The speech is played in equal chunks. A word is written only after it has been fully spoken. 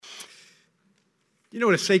You know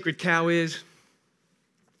what a sacred cow is?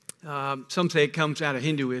 Some say it comes out of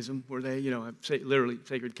Hinduism, where they, have literally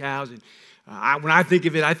sacred cows. And when I think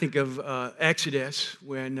of it, I think of Exodus,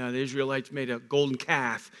 when the Israelites made a golden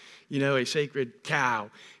calf, a sacred cow.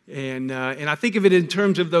 And I think of it in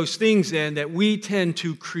terms of those things then that we tend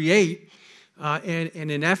to create in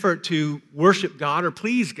an effort to worship God or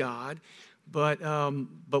please God, but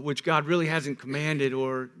which God really hasn't commanded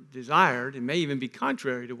or desired. It may even be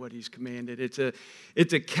contrary to what He's commanded.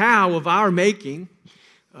 It's a cow of our making,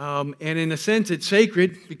 and in a sense, it's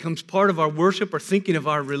sacred, becomes part of our worship or thinking of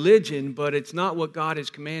our religion, but it's not what God has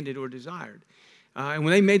commanded or desired. And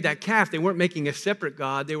when they made that calf, they weren't making a separate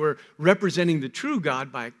God. They were representing the true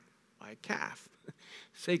God by a calf,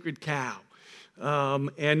 sacred cow.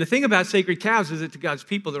 And the thing about sacred cows is that to God's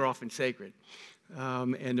people, they're often sacred.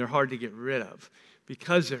 And they're hard to get rid of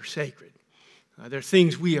because they're sacred. They're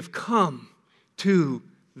things we have come to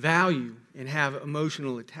value and have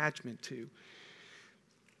emotional attachment to.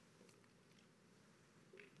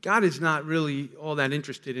 God is not really all that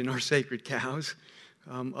interested in our sacred cows,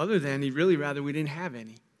 other than He'd really rather we didn't have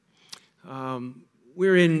any.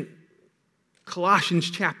 We're in Colossians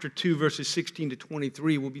chapter 2, verses 16 to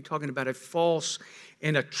 23. We'll be talking about a false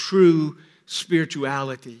and a true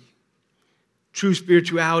spirituality. True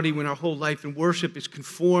spirituality when our whole life in worship is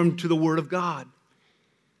conformed to the Word of God.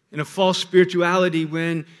 And a false spirituality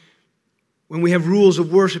when we have rules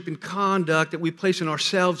of worship and conduct that we place on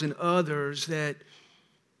ourselves and others that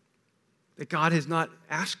God has not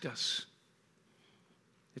asked us.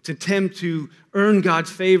 It's an attempt to earn God's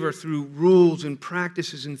favor through rules and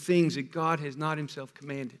practices and things that God has not Himself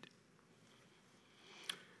commanded.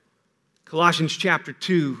 Colossians chapter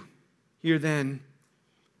 2, hear then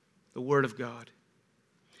the Word of God.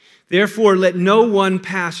 Therefore, let no one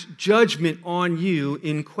pass judgment on you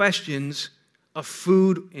in questions of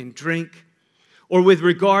food and drink, or with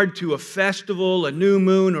regard to a festival, a new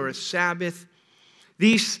moon, or a Sabbath.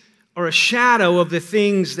 These are a shadow of the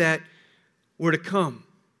things that were to come,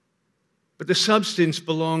 but the substance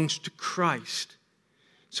belongs to Christ.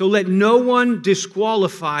 So let no one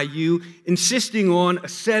disqualify you, insisting on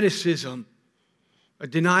asceticism, a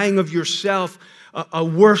denying of yourself, a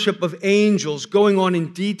worship of angels, going on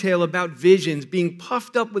in detail about visions, being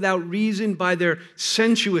puffed up without reason by their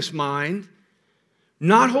sensuous mind,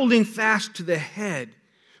 not holding fast to the head,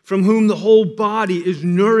 from whom the whole body is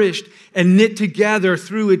nourished and knit together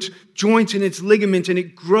through its joints and its ligaments, and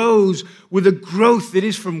it grows with a growth that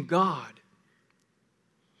is from God.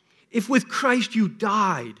 If with Christ you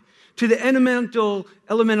died to the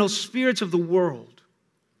elemental spirits of the world,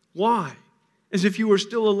 why? As if you were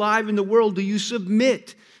still alive in the world, do you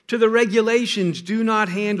submit to the regulations, do not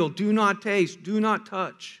handle, do not taste, do not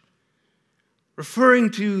touch,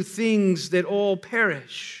 referring to things that all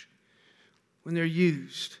perish when they're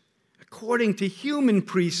used according to human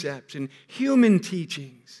precepts and human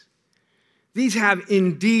teachings. These have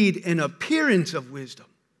indeed an appearance of wisdom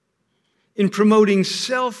in promoting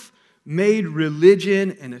self-made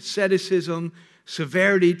religion and asceticism,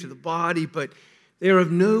 severity to the body, but they are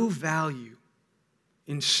of no value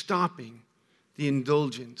in stopping the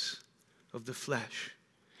indulgence of the flesh.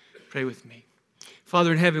 Pray with me.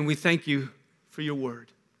 Father in heaven, we thank You for Your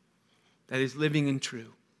word that is living and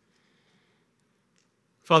true.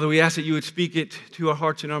 Father, we ask that You would speak it to our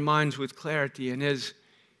hearts and our minds with clarity. And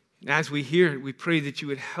as we hear it, we pray that You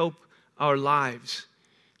would help our lives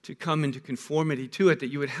to come into conformity to it, that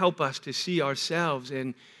You would help us to see ourselves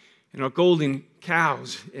and our golden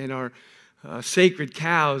cows and our sacred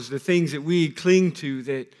cows, the things that we cling to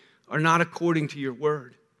that are not according to Your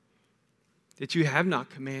word, that You have not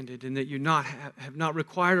commanded and that You have not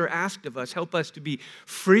required or asked of us. Help us to be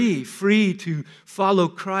free to follow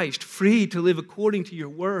Christ, free to live according to Your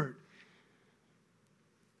word,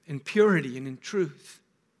 in purity and in truth.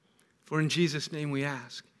 For in Jesus' name we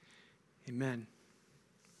ask, amen.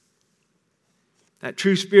 That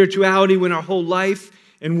true spirituality when our whole life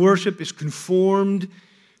and worship is conformed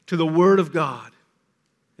to the Word of God.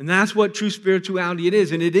 And that's what true spirituality it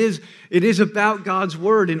is. And it is about God's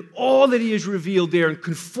Word and all that He has revealed there, and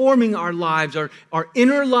conforming our lives, our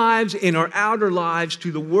inner lives and our outer lives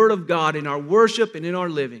to the Word of God in our worship and in our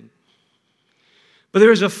living. But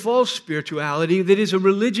there is a false spirituality that is a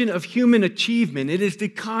religion of human achievement. It is the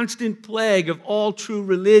constant plague of all true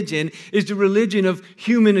religion, is the religion of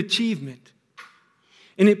human achievement.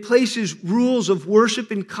 And it places rules of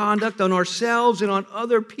worship and conduct on ourselves and on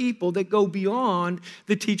other people that go beyond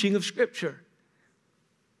the teaching of Scripture.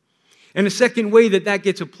 And the second way that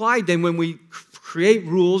gets applied then when we create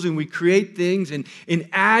rules and we create things and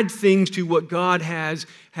add things to what God has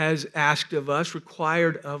asked of us,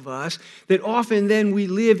 required of us, that often then we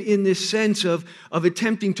live in this sense of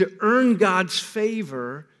attempting to earn God's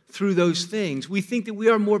favor through those things. We think that we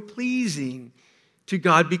are more pleasing to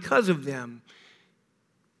God because of them.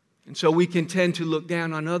 And so we can tend to look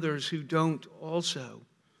down on others who don't also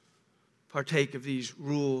partake of these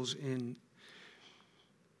rules and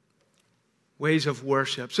ways of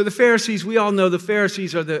worship. So the Pharisees, we all know the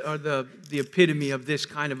Pharisees are the epitome of this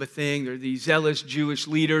kind of a thing. They're these zealous Jewish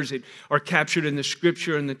leaders that are captured in the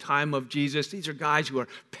Scripture in the time of Jesus. These are guys who are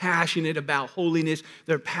passionate about holiness.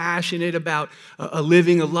 They're passionate about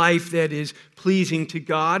living a life that is pleasing to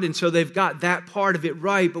God. And so they've got that part of it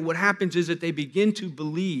right. But what happens is that they begin to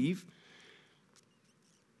believe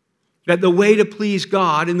that the way to please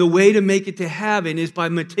God and the way to make it to heaven is by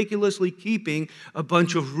meticulously keeping a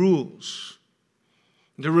bunch of rules.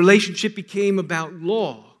 The relationship became about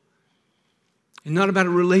law and not about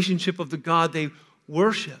a relationship of the God they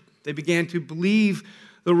worship. They began to believe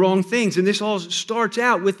the wrong things. And this all starts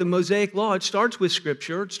out with the Mosaic Law. It starts with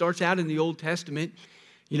Scripture. It starts out in the Old Testament.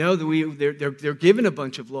 You know, they're given a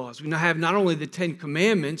bunch of laws. We now have not only the Ten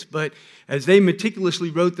Commandments, but as they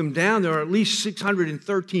meticulously wrote them down, there are at least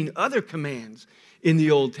 613 other commands in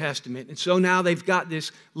the Old Testament. And so now they've got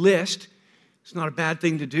this list. It's not a bad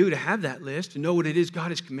thing to do, to have that list, to know what it is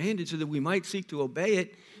God has commanded so that we might seek to obey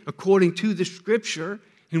it according to the Scripture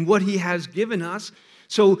and what He has given us.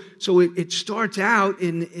 So it starts out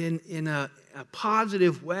in a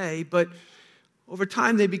positive way, but over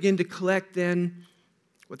time they begin to collect then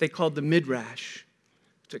what they called the Midrash.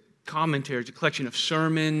 It's a commentary, it's a collection of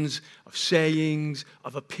sermons, of sayings,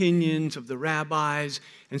 of opinions of the rabbis.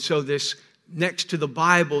 And so this, next to the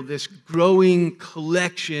Bible, this growing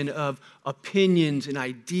collection of opinions and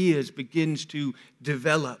ideas begins to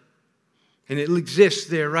develop. And it exists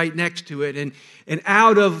there right next to it. And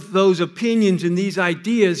out of those opinions and these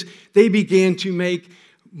ideas, they began to make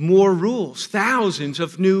more rules, thousands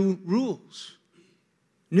of new rules,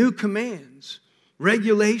 new commands,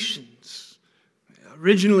 regulations,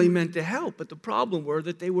 originally meant to help. But the problem were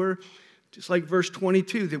that they were, just like verse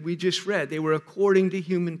 22 that we just read, they were according to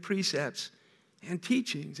human precepts and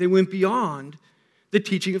teachings. They went beyond the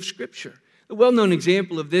teaching of Scripture. A well-known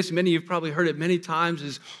example of this, many of you have probably heard it many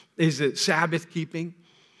times, is the Sabbath keeping.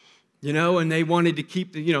 You know, and they wanted to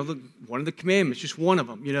keep one of the commandments, just one of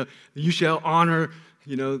them. You know, you shall honor,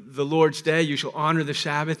 the Lord's day. You shall honor the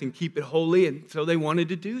Sabbath and keep it holy. And so they wanted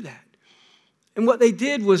to do that. And what they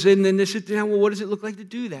did was, and then they said, well, what does it look like to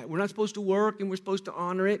do that? We're not supposed to work and we're supposed to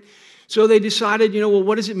honor it. So they decided,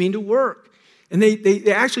 what does it mean to work? And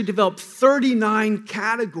they actually developed 39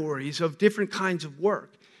 categories of different kinds of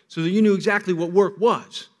work so that you knew exactly what work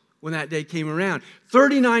was when that day came around.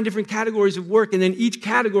 39 different categories of work, and then each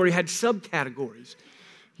category had subcategories,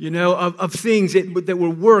 of things that were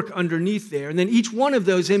work underneath there. And then each one of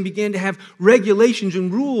those then began to have regulations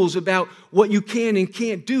and rules about what you can and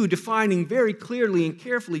can't do, defining very clearly and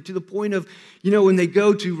carefully to the point of, when they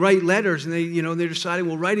go to write letters and they're deciding,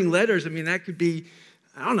 well, writing letters, that could be,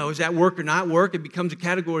 I don't know, is that work or not work? It becomes a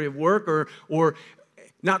category of work or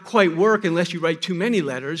not quite work unless you write too many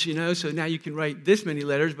letters, so now you can write this many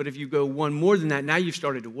letters, but if you go one more than that, now you've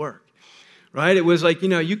started to work. Right? It was like,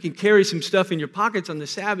 you can carry some stuff in your pockets on the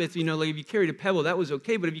Sabbath, like if you carried a pebble, that was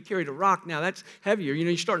okay, but if you carried a rock, now that's heavier,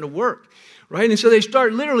 you're starting to work, right? And so they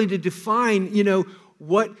start literally to define,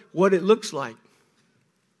 what it looks like.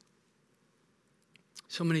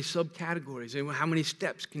 So many subcategories. And how many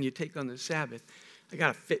steps can you take on the Sabbath? I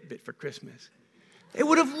got a Fitbit for Christmas. They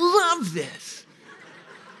would have loved this.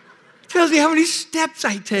 It tells me how many steps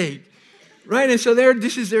I take. Right, and so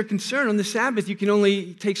this is their concern. On the Sabbath, you can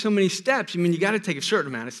only take so many steps. You got to take a certain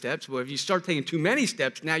amount of steps. Well, if you start taking too many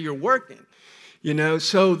steps, now you're working.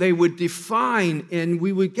 So they would define, and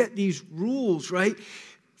we would get these rules, right?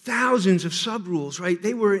 Thousands of sub-rules, right?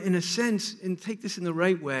 They were, in a sense, and take this in the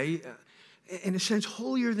right way, in a sense,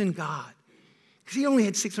 holier than God. Because He only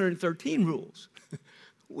had 613 rules.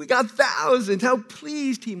 We got thousands. How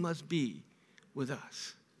pleased He must be with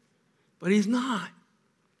us. But He's not.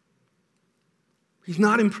 He's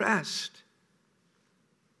not impressed.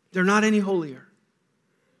 They're not any holier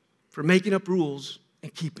for making up rules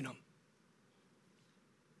and keeping them.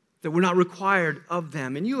 That we're not required of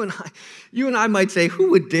them. And you and I might say,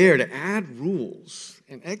 who would dare to add rules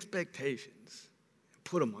and expectations and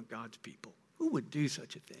put them on God's people? Who would do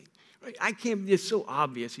such a thing? Right? It's so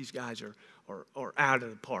obvious these guys are are out of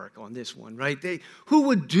the park on this one, right? Who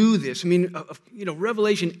would do this? I mean,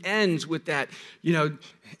 Revelation ends with that,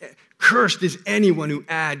 cursed is anyone who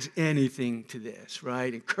adds anything to this,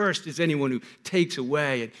 right? And cursed is anyone who takes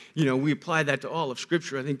away. And, we apply that to all of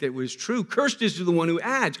Scripture. I think that was true. Cursed is the one who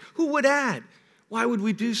adds. Who would add? Why would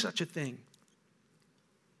we do such a thing?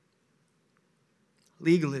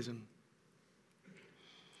 Legalism.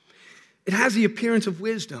 It has the appearance of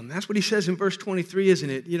wisdom. That's what he says in verse 23, isn't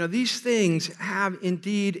it? These things have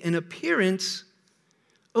indeed an appearance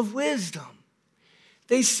of wisdom.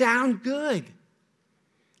 They sound good.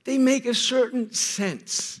 They make a certain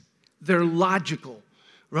sense. They're logical,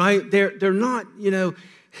 right? They're not, you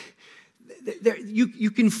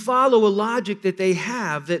can follow a logic that they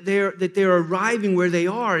have, that they're arriving where they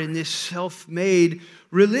are in this self-made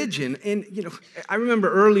religion. And, I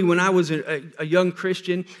remember early when I was a young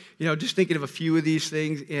Christian, just thinking of a few of these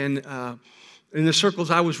things in the circles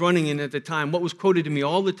I was running in at the time, what was quoted to me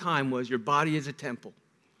all the time was, your body is a temple.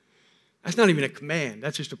 That's not even a command.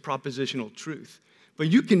 That's just a propositional truth. But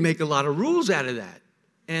you can make a lot of rules out of that.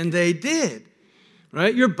 And they did,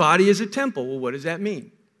 right? Your body is a temple. Well, what does that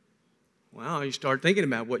mean? Well, you start thinking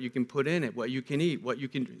about what you can put in it, what you can eat,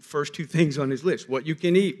 first two things on his list, what you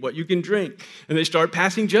can eat, what you can drink. And they start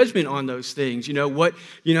passing judgment on those things,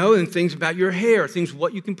 and things about your hair, things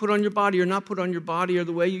what you can put on your body or not put on your body, or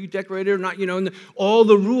the way you decorate it or not, and all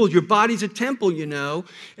the rules. Your body's a temple,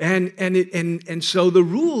 and so the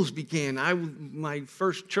rules began. My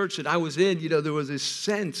first church that I was in, there was this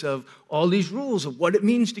sense of all these rules of what it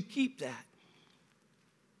means to keep that.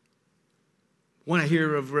 One I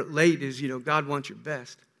hear of late is, God wants your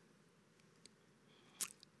best.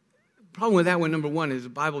 The problem with that one, number one, is the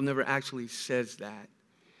Bible never actually says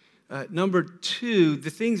that. Number two, the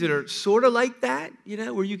things that are sort of like that,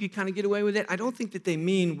 where you could kind of get away with it, I don't think that they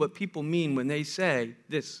mean what people mean when they say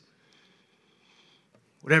this.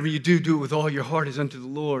 Whatever you do, do it with all your heart as unto the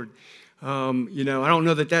Lord. I don't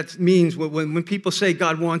know that means when people say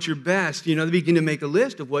God wants your best, they begin to make a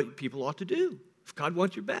list of what people ought to do. If God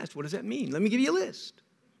wants your best, what does that mean? Let me give you a list.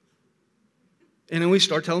 And then we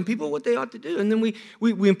start telling people what they ought to do. And then we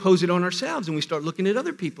impose it on ourselves, and we start looking at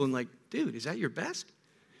other people and like, dude, is that your best?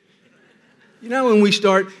 And we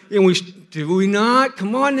start, do we not?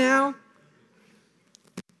 Come on now.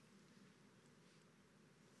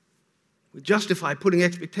 We justify putting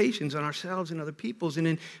expectations on ourselves and other people's. And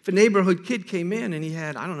then if a neighborhood kid came in and he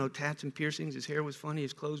had, tats and piercings, his hair was funny,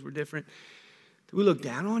 his clothes were different, do we look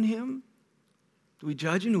down on him? Do we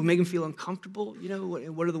judge him? Do we make him feel uncomfortable?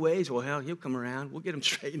 What are the ways? Well, hell, he'll come around. We'll get him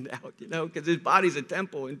straightened out, because his body's a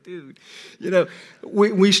temple. And dude,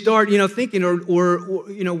 we start, thinking, or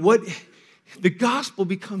what, the gospel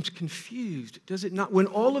becomes confused, does it not? When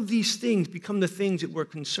all of these things become the things that we're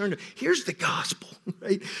concerned with. Here's the gospel,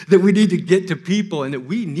 right? That we need to get to people and that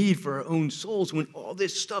we need for our own souls. When all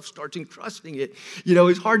this stuff starts encrusting it,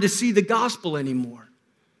 it's hard to see the gospel anymore.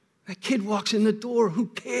 That kid walks in the door. Who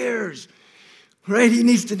cares? Right? He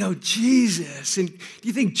needs to know Jesus. And do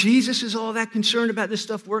you think Jesus is all that concerned about this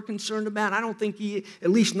stuff we're concerned about? I don't think he, at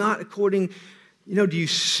least not according, do you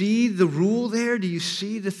see the rule there? Do you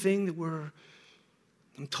see the thing that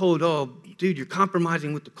I'm told, oh, dude, you're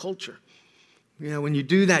compromising with the culture. When you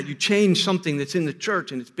do that, you change something that's in the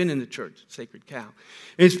church, and it's been in the church, Sacred Cow.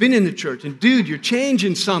 And it's been in the church, and dude, you're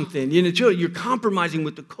changing something. You're compromising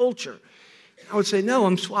with the culture. I would say, no,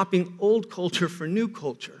 I'm swapping old culture for new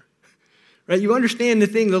culture. Right? You understand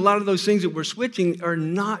a lot of those things that we're switching are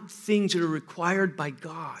not things that are required by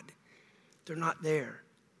God. They're not there.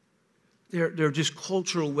 They're just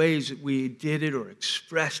cultural ways that we did it or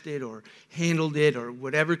expressed it or handled it or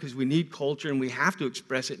whatever, because we need culture and we have to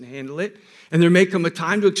express it and handle it. And there may come a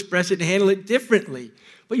time to express it and handle it differently.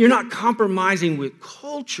 But you're not compromising with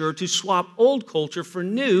culture to swap old culture for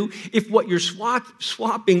new if what you're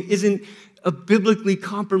swapping isn't a biblically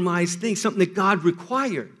compromised thing, something that God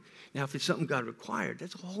required. Now, if it's something God required,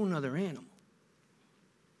 that's a whole other animal.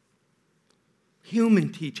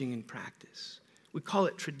 Human teaching and practice. We call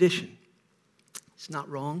it tradition. It's not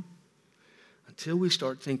wrong until we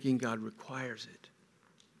start thinking God requires it.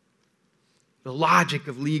 The logic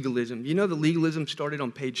of legalism. The legalism started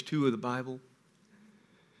on page 2 of the Bible?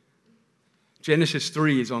 Genesis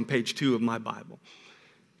 3 is on page 2 of my Bible.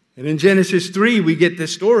 And in Genesis 3, we get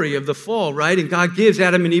this story of the fall, right? And God gives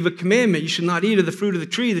Adam and Eve a commandment. You shall not eat of the fruit of the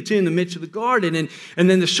tree that's in the midst of the garden. And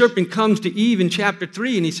then the serpent comes to Eve in chapter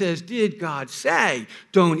 3, and he says, did God say,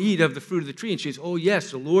 don't eat of the fruit of the tree? And she says, oh,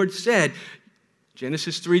 yes, the Lord said,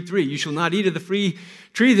 Genesis 3:3, you shall not eat of the free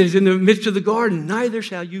tree that is in the midst of the garden, neither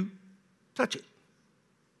shall you touch it.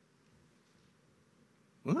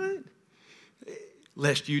 What?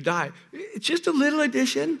 lest you die. It's just a little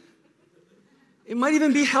addition. It might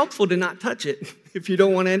even be helpful to not touch it if you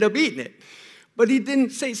don't want to end up eating it. But he didn't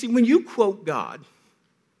say, see, when you quote God,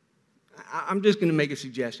 I'm just going to make a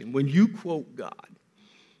suggestion. When you quote God,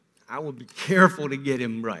 I will be careful to get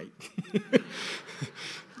him right.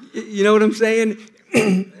 You know what I'm saying?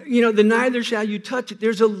 The neither shall you touch it.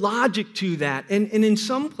 There's a logic to that. And in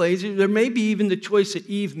some places, there may be even the choice that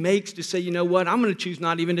Eve makes to say, you know what, I'm going to choose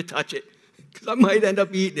not even to touch it because I might end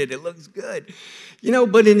up eating it. It looks good.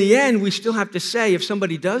 But in the end, we still have to say if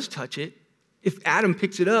somebody does touch it, if Adam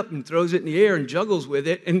picks it up and throws it in the air and juggles with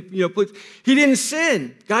it and, he didn't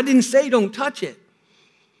sin. God didn't say don't touch it.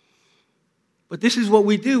 But this is what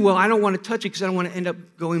we do. Well, I don't want to touch it because I don't want to end up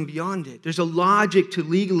going beyond it. There's a logic to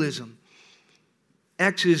legalism.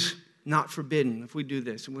 X is not forbidden. If we do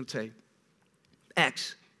this, and we'll say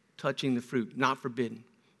X, touching the fruit, not forbidden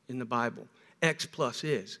in the Bible. X plus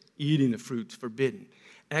is eating the fruit's forbidden.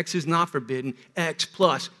 X is not forbidden. X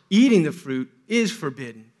plus eating the fruit is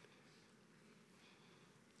forbidden.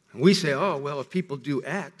 And we say, oh, well, if people do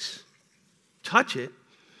X, touch it,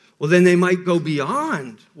 well, then they might go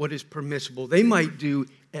beyond what is permissible. They might do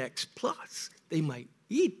X plus. They might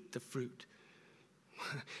eat the fruit.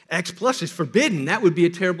 X plus is forbidden. That would be a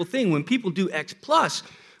terrible thing. When people do X plus,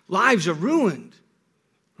 lives are ruined,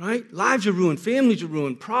 right? Lives are ruined. Families are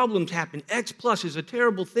ruined. Problems happen. X plus is a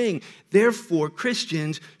terrible thing. Therefore,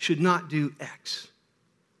 Christians should not do X.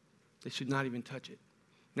 They should not even touch it.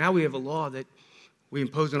 Now we have a law that we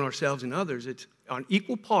impose on ourselves and others. It's on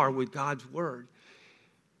equal par with God's word.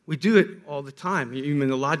 We do it all the time. Even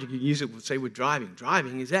the logic you use it, say with driving.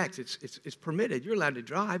 Driving is X. It's permitted. You're allowed to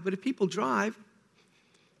drive. But if people drive,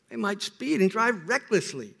 they might speed and drive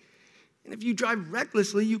recklessly. And if you drive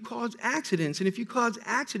recklessly, you cause accidents. And if you cause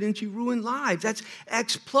accidents, you ruin lives. That's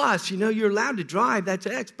X plus. You're allowed to drive. That's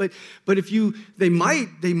X. But if they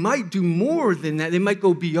might do more than that. They might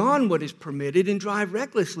go beyond what is permitted and drive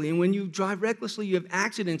recklessly. And when you drive recklessly, you have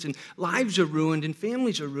accidents and lives are ruined and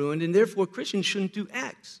families are ruined. And therefore, Christians shouldn't do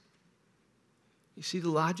X. You see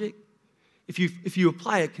the logic? If you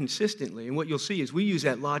apply it consistently, and what you'll see is we use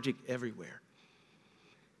that logic everywhere.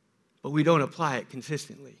 But we don't apply it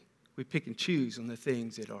consistently. We pick and choose on the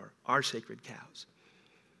things that are our sacred cows.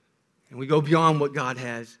 And we go beyond what God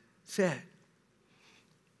has said.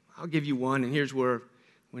 I'll give you one, and here's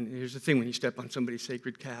the thing when you step on somebody's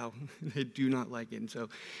sacred cow, they do not like it. And so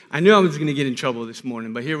I knew I was going to get in trouble this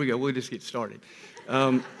morning, but here we go. We'll just get started.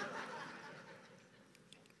 I'm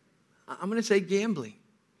going to say gambling.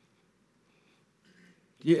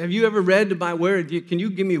 Have you ever read the Bible? Can you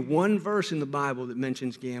give me one verse in the Bible that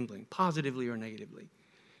mentions gambling, positively or negatively?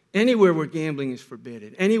 Anywhere where gambling is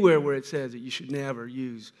forbidden, anywhere where it says that you should never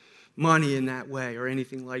use money in that way or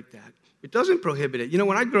anything like that. It doesn't prohibit it.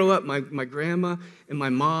 When I grow up, my grandma and my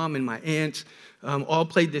mom and my aunts all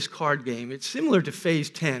played this card game. It's similar to Phase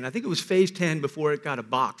 10. I think it was Phase 10 before it got a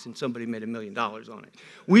box and somebody made $1 million on it.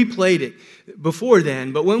 We played it before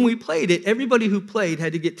then, but when we played it, everybody who played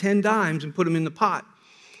had to get 10 dimes and put them in the pot.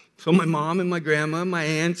 So my mom and my grandma, my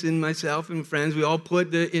aunts and myself and friends, we all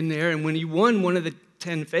put in there, and when you won one of the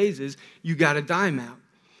 10 phases, you got a dime out.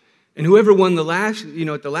 And whoever won the last,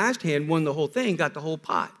 at the last hand, won the whole thing, got the whole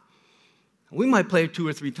pot. We might play it 2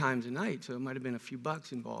 or 3 times a night, so it might have been a few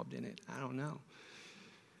bucks involved in it. I don't know.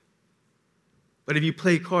 But if you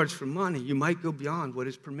play cards for money, you might go beyond what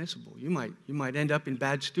is permissible. You might end up in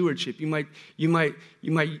bad stewardship. You might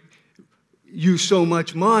use so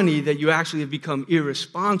much money that you actually have become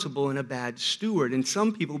irresponsible and a bad steward. And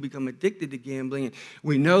some people become addicted to gambling. And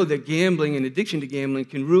we know that gambling and addiction to gambling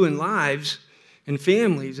can ruin lives and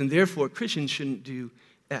families, and therefore Christians shouldn't do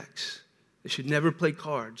X. They should never play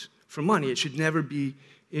cards for money. It should never be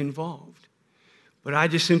involved. But I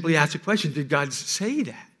just simply ask the question, did God say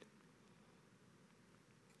that?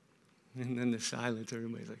 And then the silence,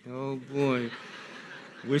 everybody's like, oh boy,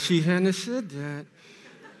 wish he hadn't said that.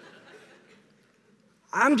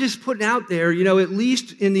 I'm just putting out there, at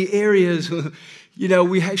least in the areas,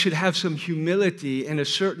 we should have some humility and a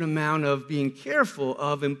certain amount of being careful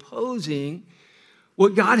of imposing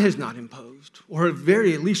what God has not imposed, or at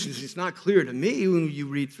very least it's not clear to me when you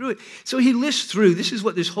read through it. So he lists through, this is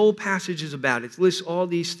what this whole passage is about. It lists all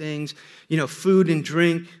these things, food and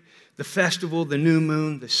drink, the festival, the new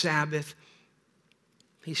moon, the Sabbath.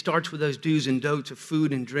 He starts with those do's and don'ts of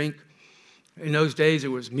food and drink. In those days,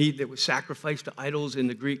 there was meat that was sacrificed to idols in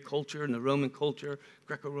the Greek culture and the Roman culture,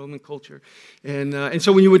 Greco-Roman culture. And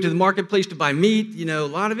so when you went to the marketplace to buy meat, a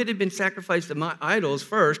lot of it had been sacrificed to idols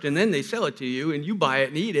first, and then they sell it to you, and you buy it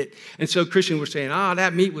and eat it. And so Christians were saying,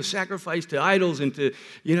 that meat was sacrificed to idols and to,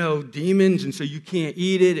 demons, and so you can't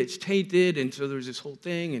eat it. It's tainted, and so there's this whole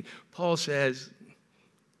thing. And Paul says,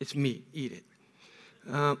 it's meat, eat it.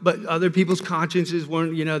 But other people's consciences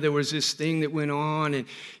weren't, there was this thing that went on, and,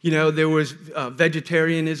 there was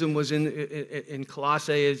vegetarianism was in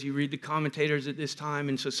Colossae as you read the commentators at this time,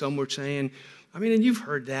 and so some were saying, and you've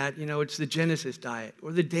heard that, it's the Genesis diet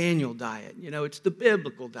or the Daniel diet, it's the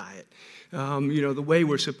biblical diet, the way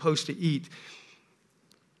we're supposed to eat.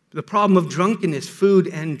 The problem of drunkenness, food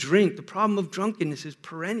and drink, the problem of drunkenness is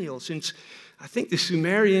perennial. Since I think the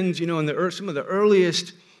Sumerians, and some of the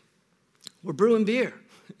earliest were brewing beer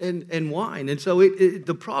and wine. And so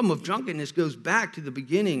the problem of drunkenness goes back to the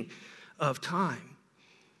beginning of time.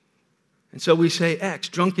 And so we say X,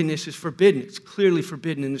 drunkenness is forbidden. It's clearly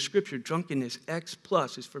forbidden in the scripture. Drunkenness, X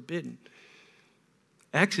plus, is forbidden.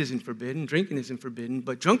 X isn't forbidden, drinking isn't forbidden,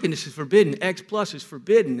 but drunkenness is forbidden, X plus is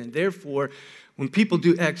forbidden. And therefore, when people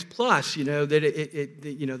do X plus,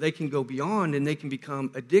 that they can go beyond and they can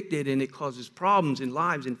become addicted, and it causes problems in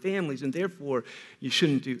lives and families, and therefore you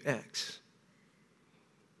shouldn't do X.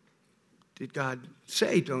 Did God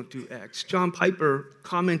say don't do X? John Piper,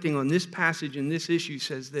 commenting on this passage and this issue,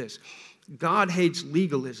 says this: God hates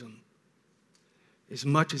legalism as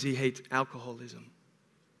much as he hates alcoholism.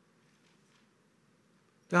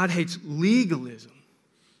 God hates legalism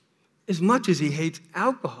as much as he hates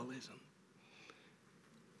alcoholism.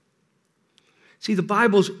 See, the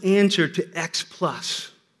Bible's answer to X plus,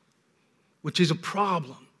 which is a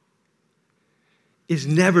problem, is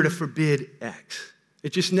never to forbid X.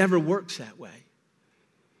 It just never works that way.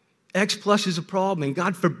 X plus is a problem, and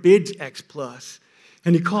God forbids X plus,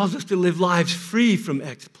 and he calls us to live lives free from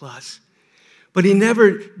X plus. But he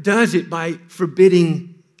never does it by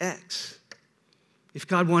forbidding X. If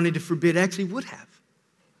God wanted to forbid X, he would have.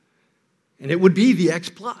 And it would be the X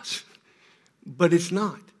plus. But it's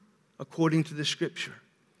not, according to the scripture.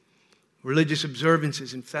 Religious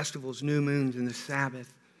observances and festivals, new moons, and the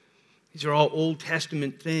Sabbath. These are all Old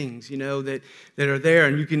Testament things, that are there.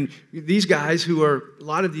 And a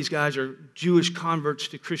lot of these guys are Jewish converts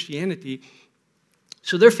to Christianity.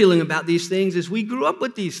 So they're feeling about these things as we grew up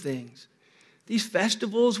with these things. These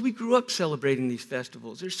festivals, we grew up celebrating these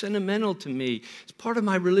festivals. They're sentimental to me. It's part of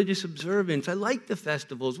my religious observance. I like the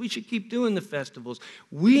festivals. We should keep doing the festivals.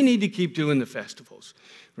 We need to keep doing the festivals,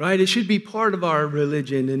 right? It should be part of our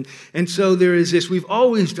religion. And so there is this, we've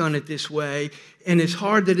always done it this way, and it's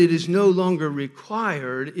hard that it is no longer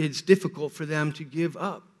required. It's difficult for them to give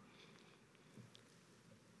up.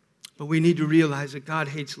 But we need to realize that God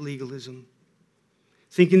hates legalism,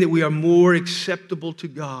 thinking that we are more acceptable to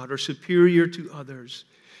God or superior to others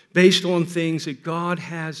based on things that God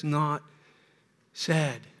has not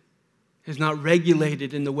said, has not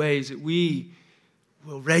regulated in the ways that we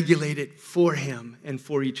will regulate it for him and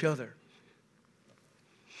for each other.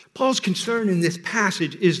 Paul's concern in this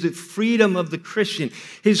passage is the freedom of the Christian.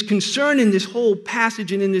 His concern in this whole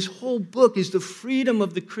passage and in this whole book is the freedom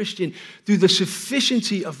of the Christian through the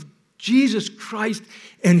sufficiency of Jesus Christ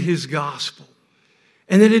and his gospel.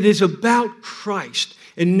 And that it is about Christ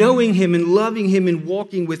and knowing him and loving him and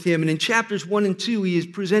walking with him. And in chapters 1 and 2, he has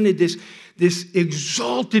presented this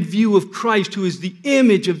exalted view of Christ, who is the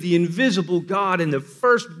image of the invisible God and the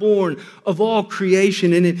firstborn of all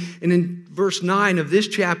creation. And in verse 9 of this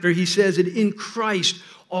chapter, he says that in Christ,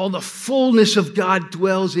 all the fullness of God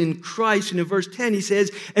dwells in Christ. And in verse 10, he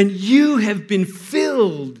says, and you have been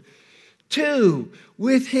filled too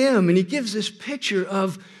with him. And he gives this picture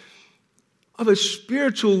of a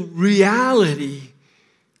spiritual reality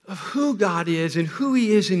of who God is and who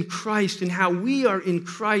he is in Christ and how we are in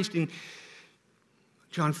Christ. In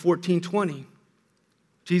John 14:20,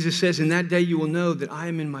 Jesus says, in that day you will know that I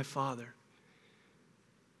am in my Father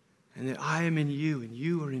and that I am in you and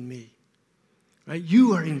you are in me. Right?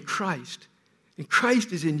 You are in Christ and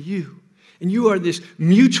Christ is in you. And you are this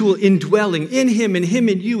mutual indwelling in him and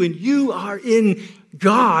you, and you are in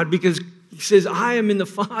God because he says, I am in the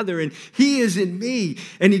Father and he is in me.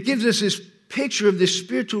 And he gives us this picture of this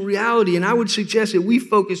spiritual reality. And I would suggest that we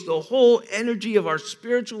focus the whole energy of our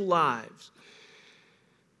spiritual lives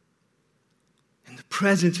in the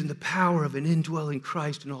presence and the power of an indwelling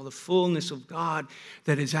Christ and all the fullness of God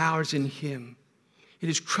that is ours in him. It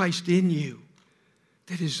is Christ in you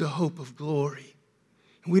that is the hope of glory.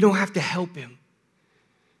 And we don't have to help him.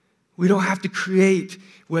 We don't have to create,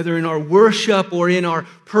 whether in our worship or in our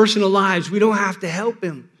personal lives, we don't have to help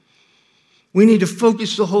him. We need to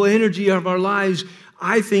focus the whole energy of our lives,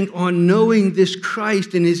 I think, on knowing this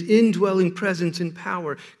Christ and his indwelling presence and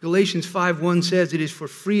power. Galatians 5:1 says it is for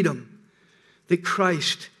freedom that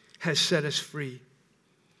Christ has set us free.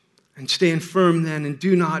 And stand firm then, and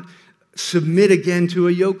do not submit again to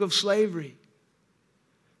a yoke of slavery.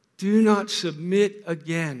 Do not submit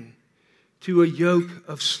again to a yoke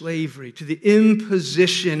of slavery, to the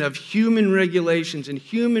imposition of human regulations and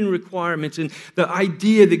human requirements, and the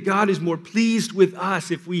idea that God is more pleased with us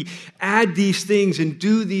if we add these things and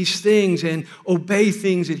do these things and obey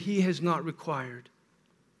things that he has not required.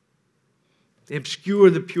 They obscure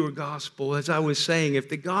the pure gospel. As I was saying, if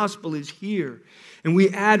the gospel is here and we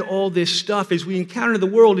add all this stuff as we encounter the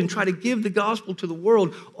world and try to give the gospel to the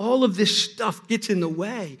world, all of this stuff gets in the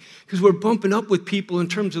way because we're bumping up with people in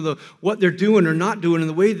terms of what they're doing or not doing and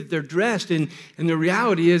the way that they're dressed. And the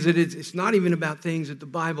reality is that it's not even about things that the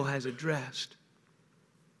Bible has addressed.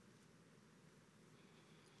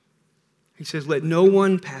 He says, let no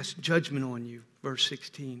one pass judgment on you, verse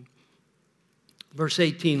 16. Verse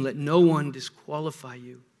 18, let no one disqualify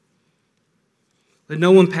you. Let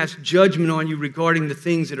no one pass judgment on you regarding the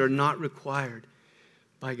things that are not required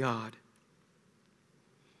by God.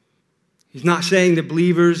 He's not saying that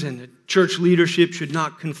believers and the church leadership should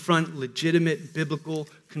not confront legitimate biblical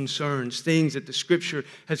concerns, things that the Scripture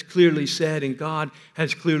has clearly said and God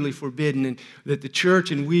has clearly forbidden, and that the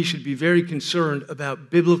church and we should be very concerned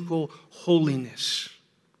about biblical holiness.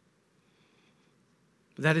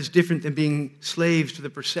 That is different than being slaves to the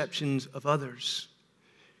perceptions of others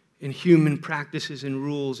in human practices and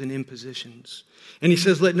rules and impositions. And he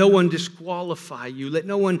says, let no one disqualify you. Let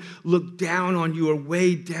no one look down on you or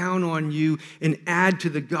weigh down on you and add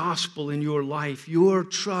to the gospel in your life. Your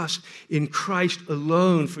trust in Christ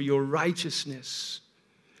alone for your righteousness.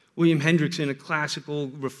 William Hendrickson, a classical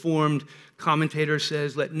Reformed commentator,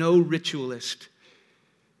 says, let no ritualist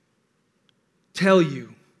tell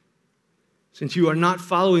you, since you are not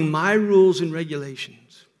following my rules and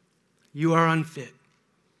regulations, you are unfit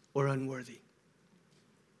or unworthy.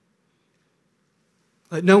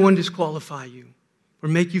 Let no one disqualify you or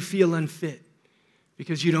make you feel unfit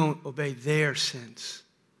because you don't obey their sense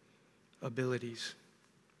abilities.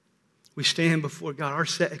 We stand before God. Our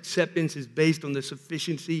acceptance is based on the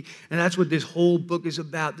sufficiency, and that's what this whole book is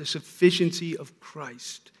about, the sufficiency of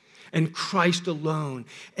Christ. And Christ alone,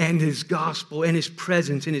 and his gospel, and his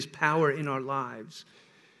presence, and his power in our lives.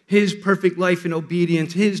 His perfect life and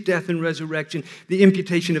obedience, his death and resurrection, the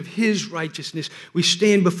imputation of his righteousness. We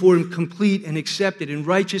stand before him complete and accepted and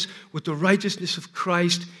righteous with the righteousness of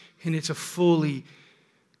Christ, and it's a fully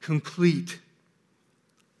complete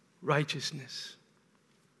righteousness.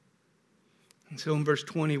 And so in verse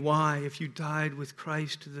 20, why, if you died with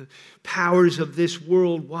Christ to the powers of this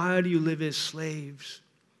world, why do you live as slaves?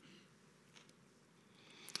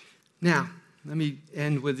 Now, let me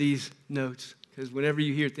end with these notes, because whenever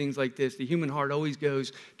you hear things like this, the human heart always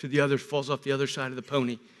goes to the other, falls off the other side of the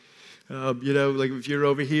pony. Like if you're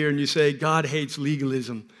over here and you say, God hates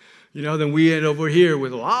legalism, then we end over here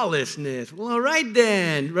with lawlessness. Well, all right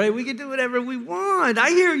then, right? We can do whatever we want. I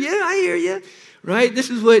hear you, right? This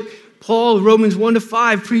is what Paul, Romans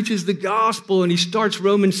 1-5, preaches the gospel, and he starts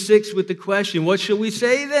Romans 6 with the question, what shall we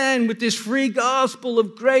say then with this free gospel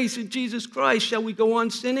of grace in Jesus Christ? Shall we go on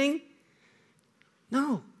sinning?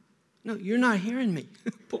 No, you're not hearing me.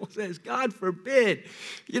 Paul says, God forbid,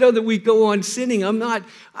 that we go on sinning.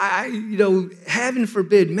 Heaven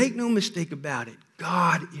forbid. Make no mistake about it.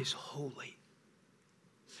 God is holy.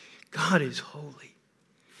 God is holy.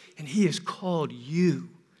 And he has called you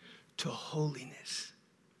to holiness.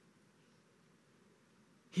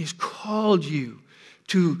 He has called you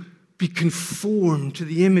to be conformed to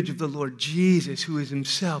the image of the Lord Jesus, who is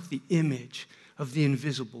himself the image of the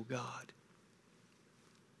invisible God.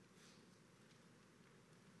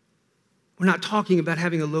 We're not talking about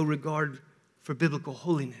having a low regard for biblical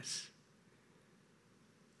holiness.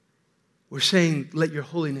 We're saying, let your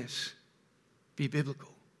holiness be biblical.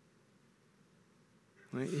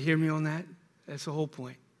 Right? You hear me on that? That's the whole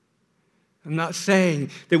point. I'm not saying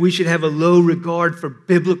that we should have a low regard for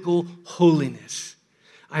biblical holiness.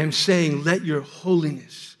 I am saying, let your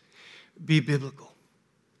holiness be biblical.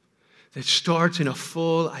 That starts in a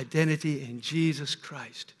full identity in Jesus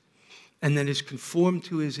Christ, and then is conformed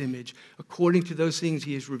to his image according to those things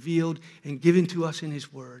he has revealed and given to us in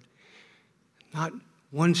his word. Not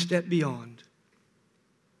one step beyond.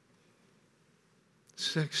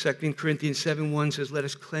 2 Corinthians 7:1 says, let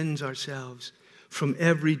us cleanse ourselves from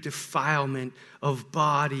every defilement of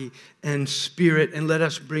body and spirit, and let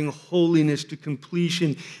us bring holiness to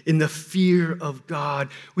completion in the fear of God.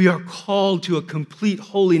 We are called to a complete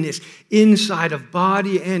holiness inside of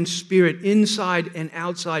body and spirit, inside and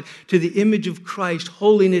outside, to the image of Christ.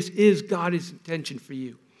 Holiness is God's intention for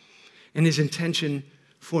you and his intention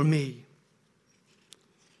for me.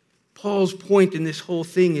 Paul's point in this whole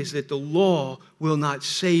thing is that the law will not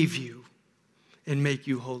save you and make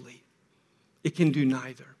you holy. It can do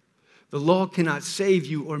neither. The law cannot save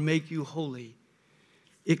you or make you holy.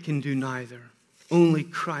 It can do neither. Only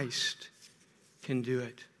Christ can do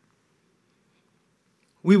it.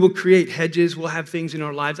 We will create hedges. We'll have things in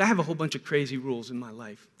our lives. I have a whole bunch of crazy rules in my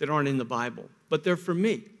life that aren't in the Bible, but they're for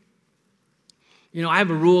me. You know, I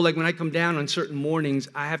have a rule, like when I come down on certain mornings,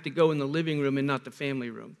 I have to go in the living room and not the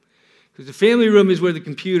family room. Because the family room is where the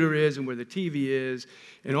computer is and where the TV is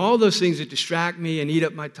and all those things that distract me and eat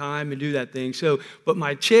up my time and do that thing. But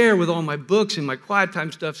my chair with all my books and my quiet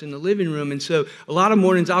time stuff's in the living room. And so a lot of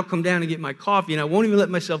mornings I'll come down and get my coffee and I won't even let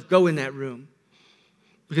myself go in that room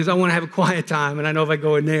because I want to have a quiet time. And I know if I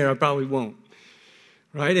go in there, I probably won't.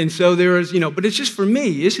 Right? And so there is, but it's just for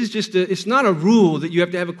me. This is just, it's not a rule that you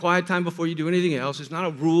have to have a quiet time before you do anything else. It's not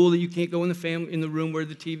a rule that you can't go in the room where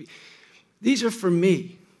the TV. These are for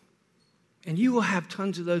me. And you will have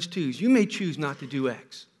tons of those too. You may choose not to do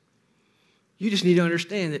X. You just need to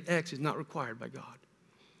understand that X is not required by God.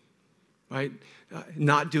 Right?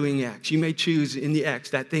 Not doing X. You may choose in the X,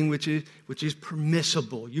 that thing which is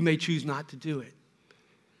permissible. You may choose not to do it.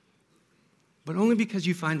 But only because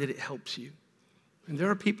you find that it helps you. And there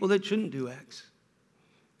are people that shouldn't do X.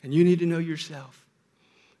 And you need to know yourself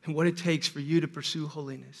and what it takes for you to pursue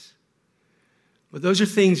holiness. But those are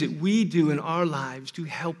things that we do in our lives to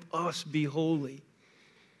help us be holy.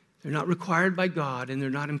 They're not required by God, and they're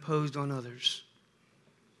not imposed on others.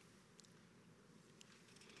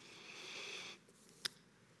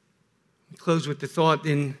 We close with the thought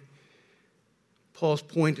in Paul's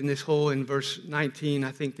point in this whole, in verse 19,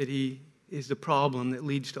 I think that he is the problem that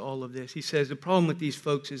leads to all of this. He says the problem with these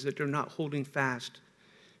folks is that they're not holding fast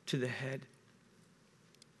to the head.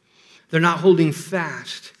 They're not holding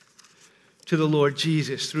fast to the Lord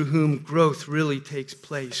Jesus, through whom growth really takes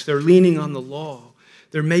place. They're leaning on the law.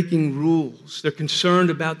 They're making rules. They're concerned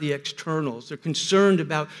about the externals. They're concerned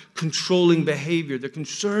about controlling behavior. They're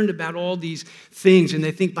concerned about all these things, and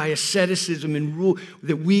they think by asceticism and rule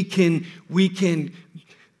that we can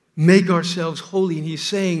make ourselves holy. And he's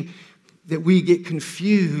saying that we get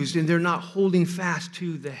confused and they're not holding fast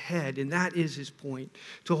to the head. And that is his point,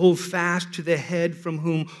 to hold fast to the head from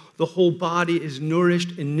whom the whole body is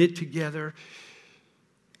nourished and knit together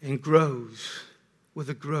and grows with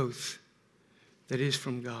a growth that is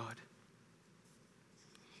from God.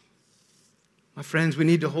 My friends, we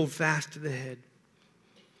need to hold fast to the head.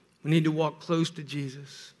 We need to walk close to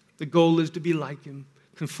Jesus. The goal is to be like him,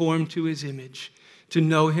 conform to his image, to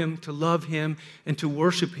know him, to love him, and to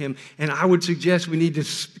worship him. And I would suggest we need to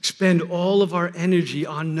spend all of our energy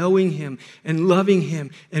on knowing him and loving him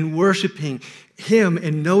and worshiping him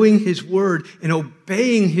and knowing his word and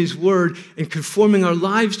obeying his word and conforming our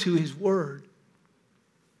lives to his word.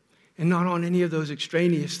 And not on any of those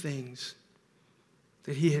extraneous things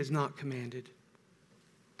that he has not commanded.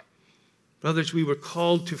 Brothers, we were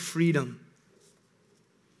called to freedom.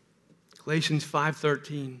 Galatians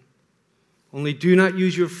 5:13. Only do not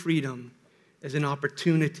use your freedom as an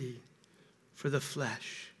opportunity for the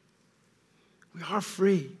flesh. We are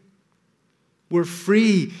free. We're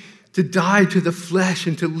free to die to the flesh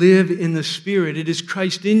and to live in the Spirit. It is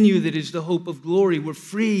Christ in you that is the hope of glory. We're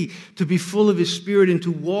free to be full of his Spirit and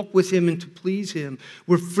to walk with him and to please him.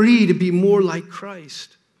 We're free to be more like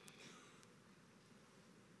Christ.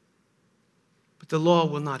 But the law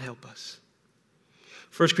will not help us.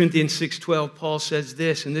 1 Corinthians 6:12, Paul says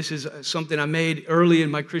this, and this is something I made early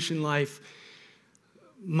in my Christian life.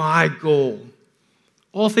 My goal.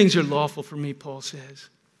 All things are lawful for me, Paul says.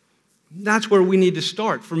 That's where we need to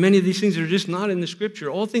start. For many of these things that are just not in the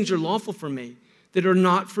Scripture. All things are lawful for me that are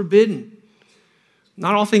not forbidden.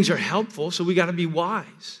 Not all things are helpful, so we got to be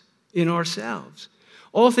wise in ourselves.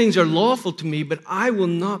 All things are lawful to me, but I will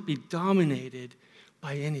not be dominated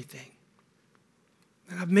by anything.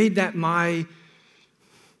 And I've made that my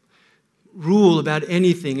rule about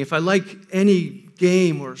anything. If I like any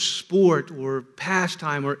game or sport or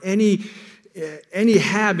pastime or any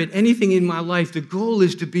habit, anything in my life, the goal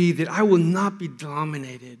is to be that I will not be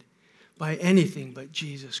dominated by anything but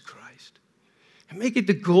Jesus Christ. And make it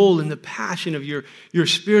the goal and the passion of your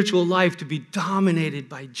spiritual life to be dominated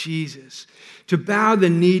by Jesus, to bow the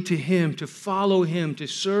knee to him, to follow him, to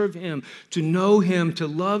serve him, to know him, to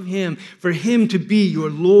love him, for him to be your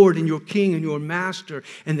Lord and your King and your Master,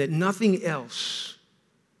 and that nothing else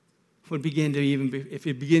would begin to if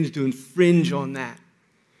it begins to infringe on that,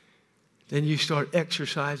 then you start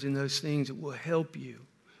exercising those things that will help you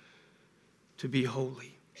to be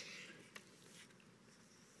holy.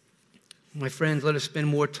 My friends, let us spend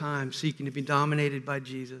more time seeking to be dominated by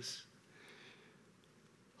Jesus,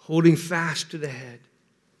 holding fast to the head,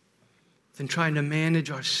 than trying to manage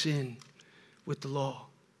our sin with the law.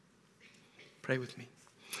 Pray with me.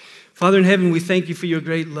 Father in heaven, we thank you for your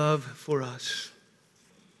great love for us.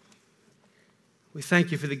 We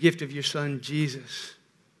thank you for the gift of your Son, Jesus,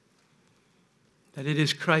 that it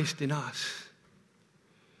is Christ in us,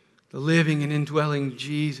 the living and indwelling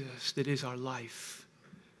Jesus that is our life,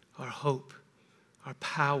 our hope, our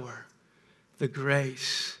power, the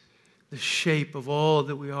grace, the shape of all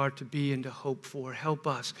that we are to be and to hope for. Help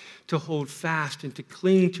us to hold fast and to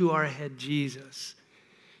cling to our head, Jesus,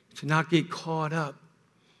 to not get caught up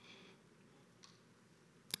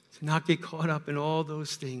in all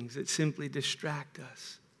those things that simply distract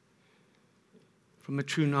us from a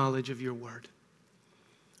true knowledge of your word.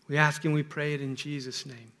 We ask and we pray it in Jesus'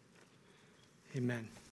 name. Amen.